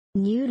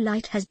New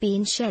light has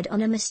been shed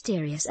on a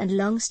mysterious and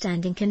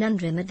long-standing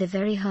conundrum at the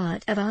very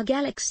heart of our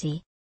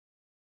galaxy.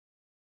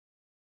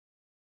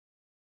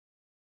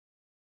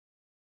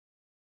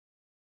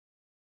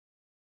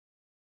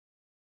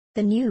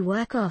 The new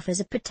work offers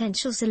a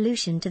potential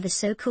solution to the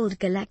so-called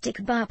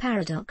galactic bar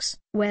paradox,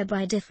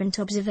 whereby different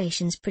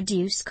observations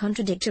produce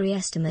contradictory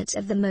estimates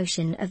of the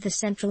motion of the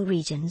central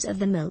regions of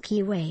the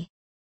Milky Way.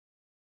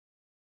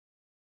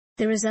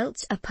 The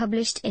results are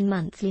published in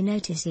monthly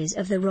notices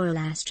of the Royal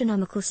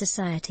Astronomical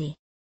Society.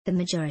 The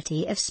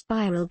majority of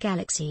spiral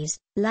galaxies,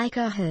 like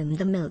our home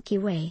the Milky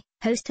Way,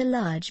 host a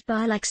large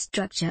bar-like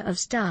structure of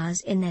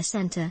stars in their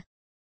center.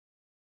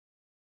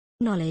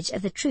 Knowledge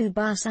of the true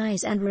bar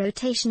size and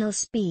rotational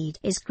speed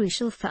is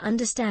crucial for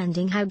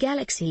understanding how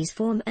galaxies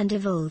form and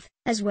evolve,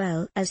 as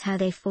well as how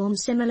they form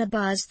similar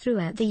bars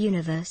throughout the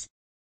universe.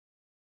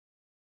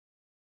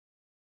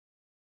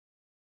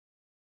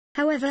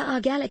 However, our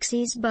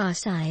galaxy's bar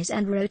size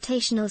and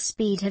rotational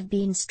speed have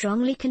been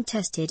strongly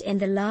contested in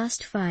the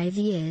last 5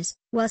 years,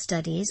 while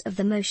studies of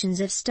the motions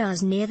of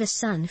stars near the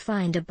Sun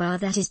find a bar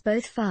that is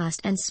both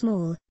fast and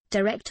small.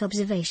 Direct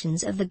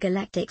observations of the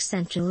galactic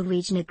central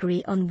region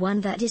agree on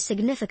one that is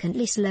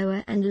significantly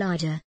slower and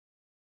larger.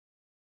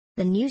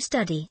 The new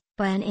study,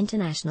 by an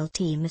international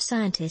team of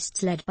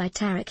scientists led by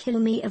Tarek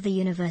Hilmi of the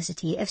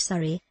University of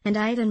Surrey and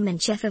Ivan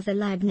Menchev of the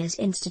Leibniz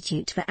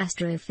Institute for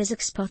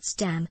Astrophysics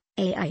Potsdam,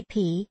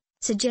 AIP,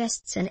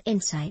 suggests an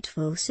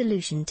insightful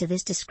solution to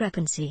this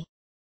discrepancy.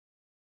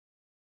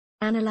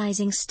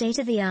 Analyzing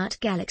state-of-the-art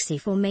galaxy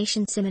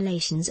formation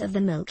simulations of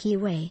the Milky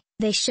Way,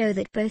 they show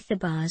that both the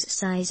bar's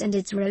size and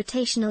its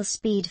rotational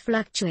speed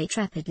fluctuate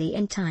rapidly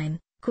in time,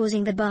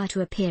 causing the bar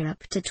to appear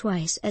up to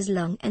twice as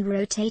long and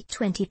rotate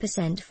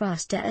 20%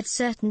 faster at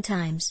certain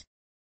times.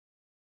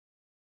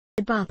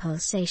 The bar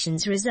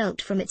pulsations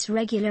result from its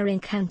regular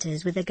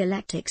encounters with the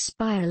galactic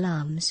spiral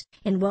arms,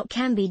 in what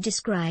can be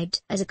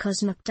described as a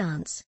cosmic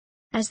dance.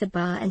 As the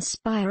bar and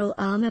spiral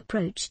arm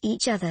approach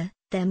each other,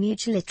 their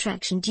mutual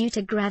attraction due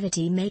to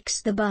gravity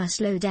makes the bar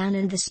slow down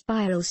and the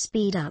spiral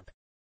speed up.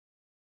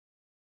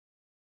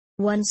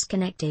 Once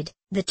connected,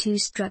 the two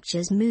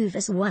structures move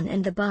as one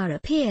and the bar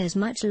appears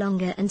much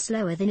longer and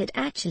slower than it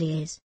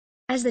actually is.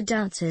 As the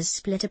dancers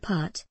split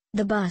apart,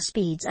 the bar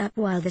speeds up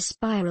while the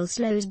spiral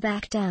slows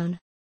back down.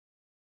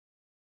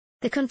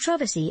 The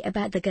controversy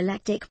about the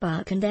galactic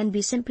bar can then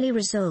be simply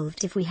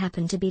resolved if we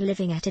happen to be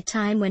living at a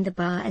time when the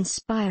bar and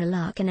spiral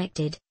are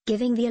connected,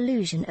 giving the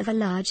illusion of a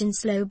large and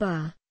slow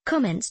bar,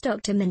 comments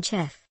Dr.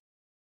 Menchev.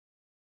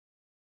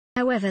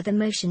 However, the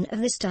motion of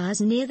the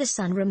stars near the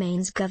Sun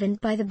remains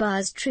governed by the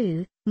bar's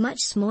true,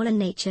 much smaller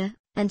nature,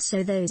 and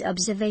so those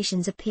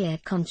observations appear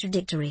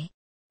contradictory.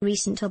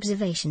 Recent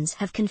observations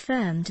have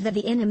confirmed that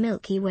the inner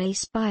Milky Way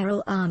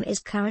spiral arm is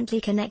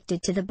currently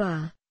connected to the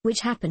bar,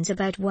 which happens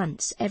about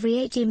once every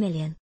 80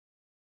 million.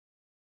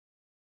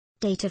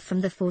 Data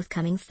from the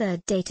forthcoming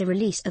third data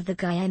release of the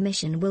Gaia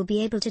mission will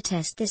be able to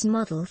test this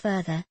model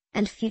further,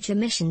 and future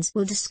missions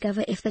will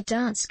discover if the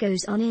dance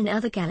goes on in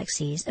other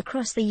galaxies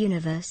across the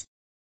universe.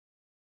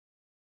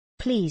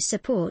 Please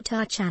support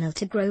our channel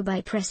to grow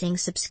by pressing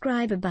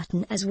subscribe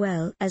button as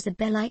well as the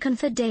bell icon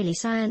for daily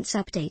science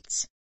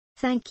updates.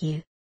 Thank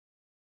you.